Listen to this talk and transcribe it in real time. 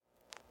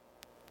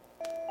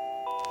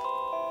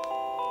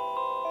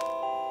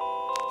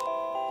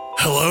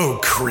Hello,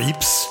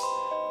 creeps.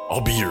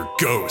 I'll be your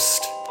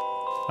ghost.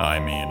 I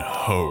mean,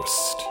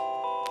 host.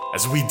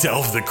 As we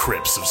delve the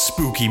crypts of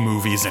spooky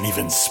movies and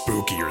even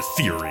spookier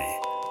theory.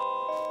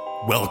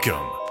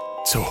 Welcome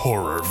to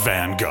Horror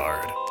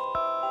Vanguard.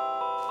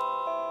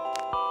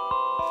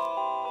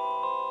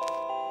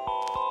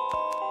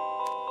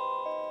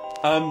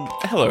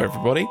 Hello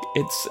everybody.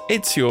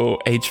 It's your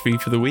HV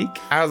for the week.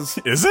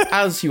 Is it?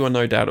 As you are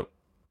no doubt,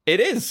 it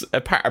is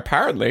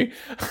apparently.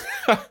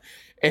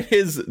 It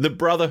is the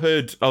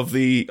Brotherhood of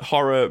the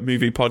horror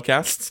movie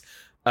podcasts.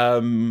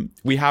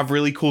 We have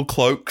really cool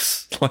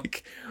cloaks.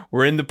 Like,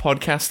 we're in the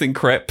podcasting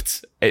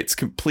crypt. It's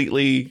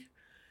completely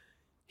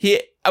here.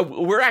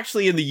 We're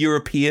actually in the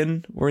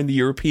European. We're in the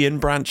European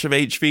branch of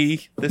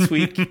HV this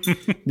week,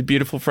 the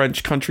beautiful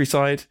French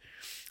countryside.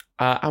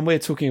 And we're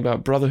talking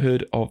about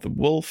Brotherhood of the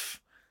Wolf.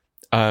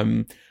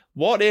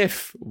 What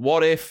if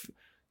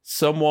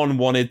someone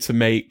wanted to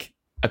make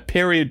a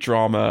period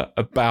drama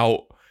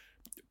about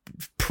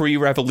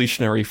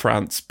pre-revolutionary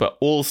France, but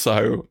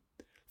also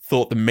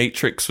thought The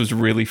Matrix was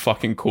really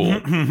fucking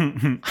cool?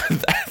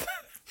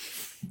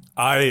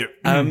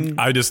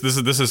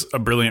 This is a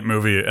brilliant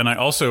movie, and I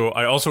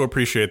also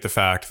appreciate the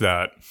fact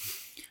that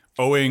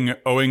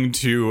owing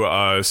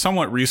to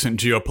somewhat recent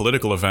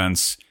geopolitical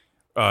events,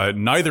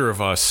 neither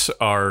of us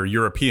are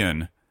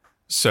European,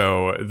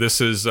 so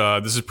this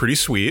is pretty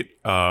sweet.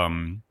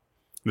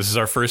 This is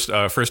our first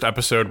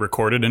episode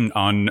recorded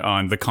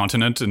on the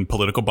continent and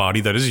political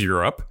body that is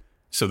Europe.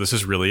 So this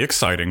is really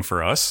exciting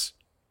for us.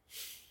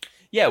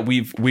 Yeah,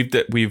 we're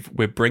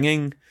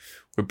bringing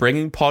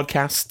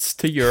podcasts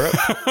to Europe.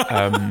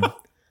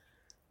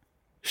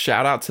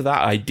 Shout out to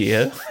that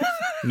idea.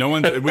 No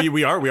one.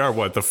 We are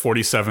what, the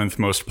 47th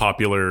most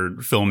popular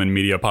film and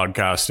media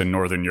podcast in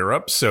Northern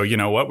Europe. So you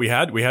know what, we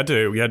had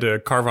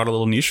to carve out a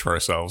little niche for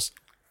ourselves.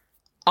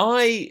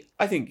 I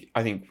think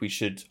we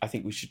should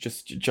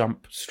just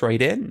jump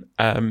straight in.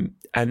 And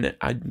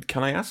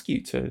can I ask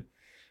you to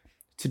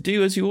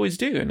do as you always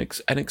do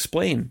and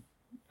explain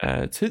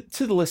to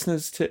the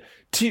listeners,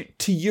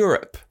 to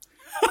Europe,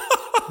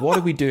 what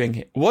are we doing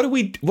here? What are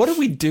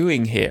we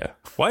doing here?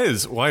 Why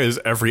is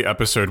every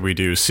episode we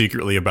do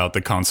secretly about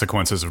the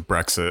consequences of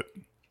Brexit?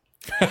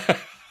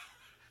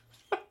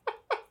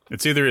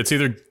 It's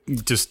either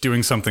just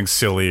doing something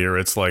silly, or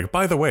it's like,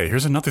 by the way,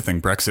 here's another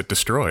thing Brexit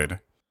destroyed.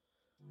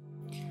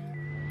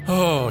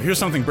 Oh, here's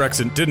something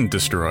Brexit didn't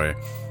destroy.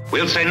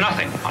 We'll say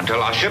nothing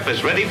until our ship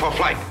is ready for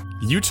flight.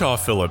 Utah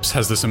Phillips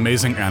has this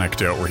amazing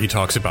anecdote where he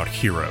talks about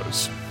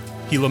heroes.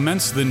 He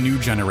laments the new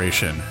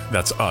generation,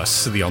 that's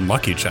us, the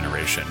unlucky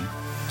generation,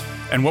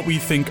 and what we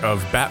think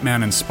of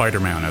Batman and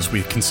Spider-Man as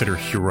we consider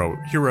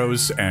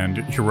heroes and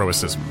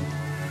heroicism.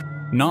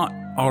 Not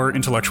our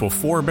intellectual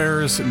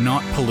forebears,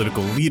 not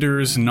political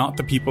leaders, not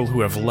the people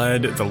who have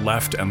led the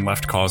left and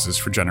left causes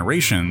for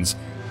generations,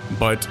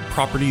 but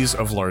properties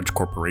of large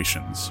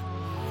corporations.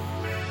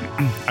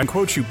 I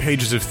quote you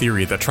pages of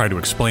theory that try to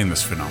explain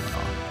this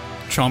phenomenon.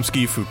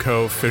 Chomsky,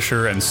 Foucault,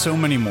 Fisher, and so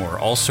many more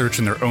all search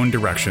in their own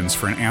directions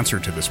for an answer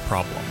to this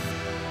problem.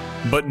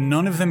 But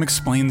none of them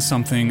explain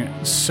something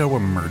so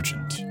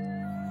emergent.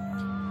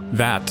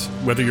 That,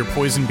 whether your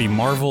poison be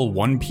Marvel,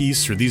 One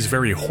Piece, or these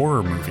very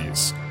horror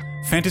movies,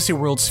 fantasy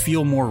worlds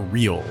feel more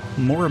real,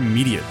 more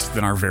immediate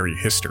than our very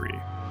history.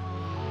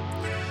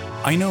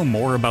 I know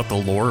more about the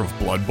lore of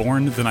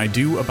Bloodborne than I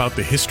do about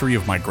the history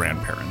of my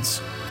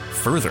grandparents.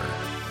 Further,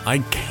 I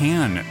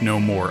can know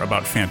more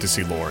about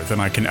fantasy lore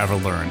than I can ever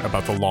learn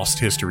about the lost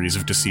histories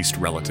of deceased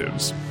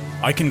relatives.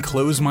 I can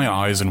close my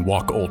eyes and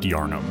walk old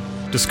Yarnum,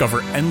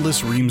 discover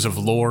endless reams of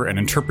lore and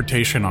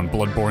interpretation on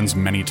Bloodborne's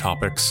many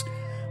topics,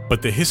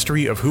 but the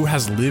history of who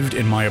has lived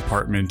in my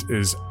apartment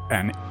is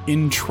an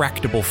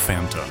intractable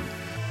phantom,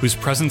 whose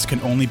presence can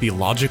only be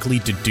logically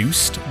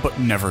deduced but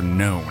never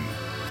known.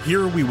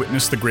 Here we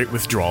witness the great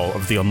withdrawal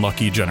of the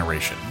unlucky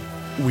generation.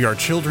 We are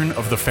children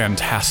of the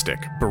fantastic,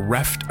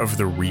 bereft of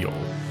the real,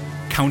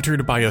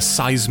 countered by a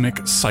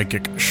seismic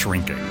psychic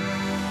shrinking.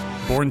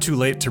 Born too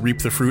late to reap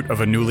the fruit of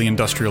a newly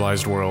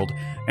industrialized world,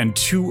 and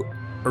too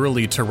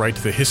early to write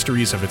the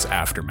histories of its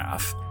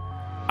aftermath.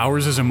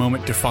 Ours is a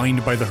moment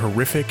defined by the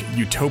horrific,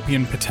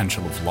 utopian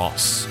potential of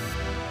loss.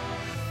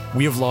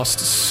 We have lost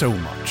so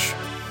much.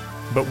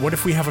 But what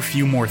if we have a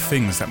few more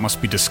things that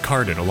must be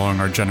discarded along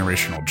our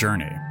generational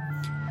journey?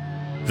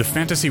 The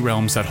fantasy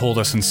realms that hold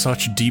us in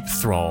such deep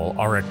thrall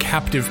are a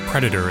captive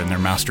predator in their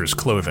master's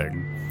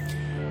clothing.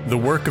 The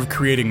work of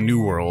creating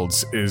new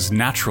worlds is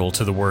natural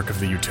to the work of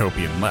the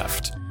utopian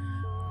left.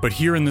 But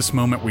here in this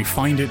moment we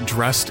find it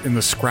dressed in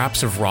the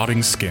scraps of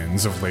rotting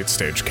skins of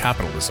late-stage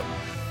capitalism.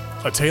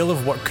 A tale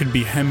of what could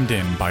be hemmed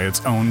in by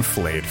its own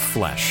flayed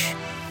flesh.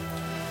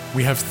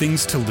 We have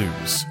things to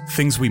lose,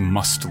 things we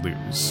must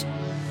lose.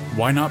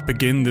 Why not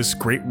begin this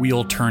great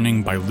wheel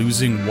turning by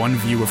losing one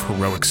view of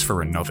heroics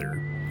for another?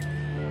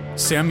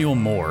 Samuel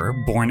Moore,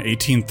 born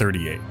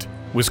 1838,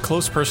 was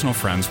close personal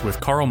friends with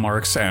Karl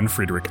Marx and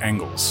Friedrich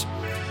Engels.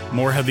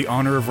 Moore had the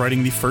honor of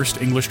writing the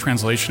first English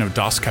translation of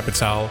Das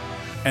Kapital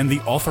and the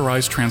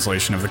authorized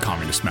translation of the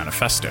Communist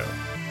Manifesto.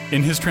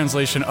 In his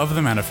translation of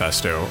the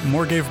manifesto,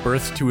 Moore gave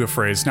birth to a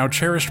phrase now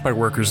cherished by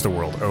workers the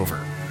world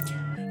over.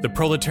 The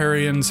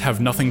proletarians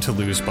have nothing to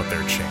lose but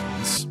their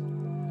chains.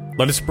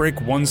 Let us break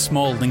one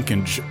small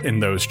linkage in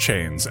those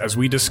chains as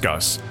we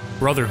discuss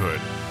Brotherhood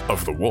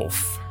of the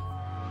Wolf.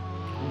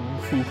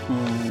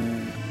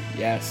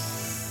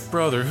 Yes.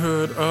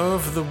 Brotherhood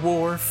of the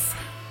Worf.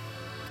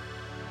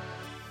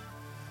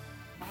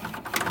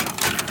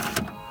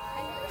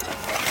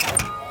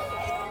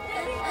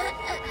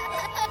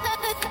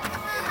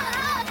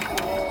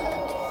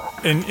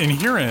 In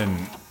herein,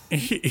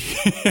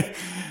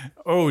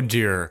 oh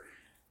dear,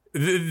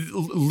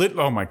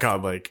 oh my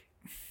god, like,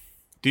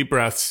 deep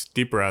breaths,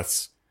 deep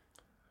breaths.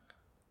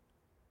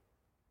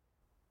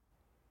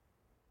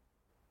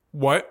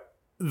 What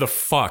the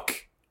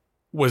fuck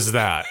was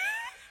that?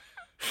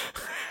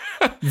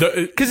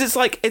 Because it's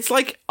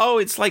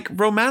like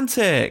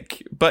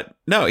romantic, but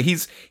no,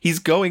 he's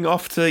going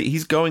off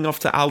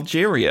to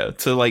Algeria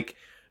to like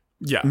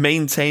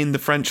maintain the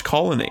French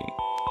colony.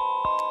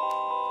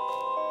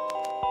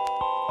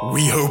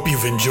 We hope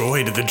you've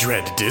enjoyed the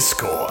Dread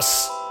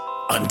Discourse.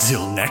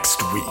 Until next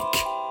week,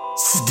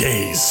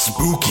 stay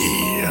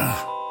spooky.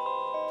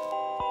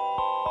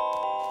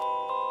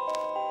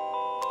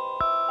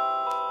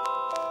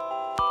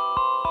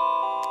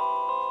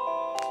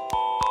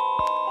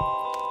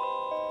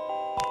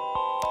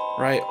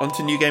 Right, on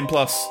to New Game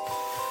Plus.